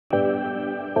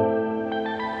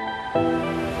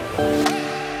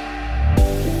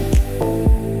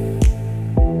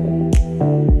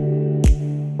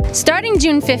Starting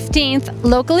June 15th,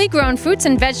 locally grown fruits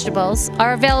and vegetables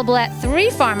are available at 3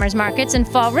 farmers markets in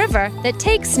Fall River that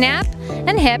take SNAP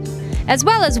and HIP, as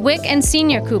well as WIC and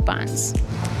senior coupons.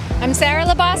 I'm Sarah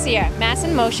Labossiere, Mass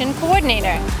in Motion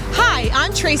Coordinator. Hi,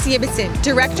 I'm Tracy Ibbotson,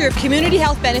 Director of Community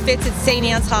Health Benefits at St.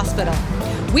 Anne's Hospital.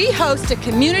 We host a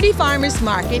community farmers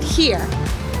market here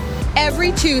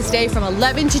every Tuesday from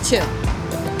 11 to 2.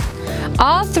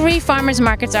 All 3 farmers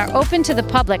markets are open to the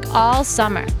public all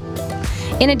summer.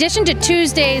 In addition to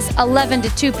Tuesdays 11 to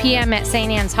 2 p.m. at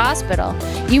St. Anne's Hospital,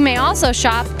 you may also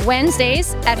shop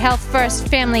Wednesdays at Health First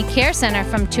Family Care Center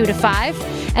from 2 to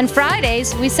 5, and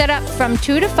Fridays we set up from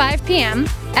 2 to 5 p.m.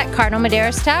 at Cardinal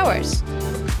Medeiros Towers.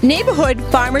 Neighborhood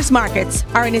farmers markets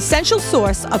are an essential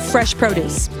source of fresh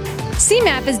produce.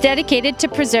 CMAP is dedicated to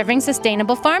preserving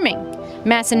sustainable farming.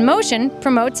 Mass in Motion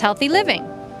promotes healthy living.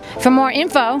 For more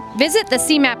info, visit the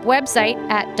CMAP website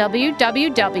at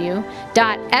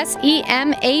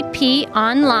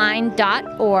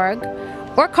www.semaponline.org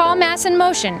or call Mass in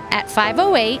Motion at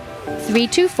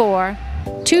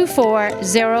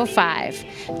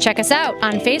 508-324-2405. Check us out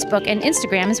on Facebook and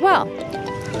Instagram as well.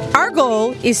 Our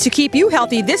goal is to keep you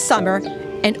healthy this summer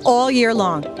and all year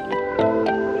long.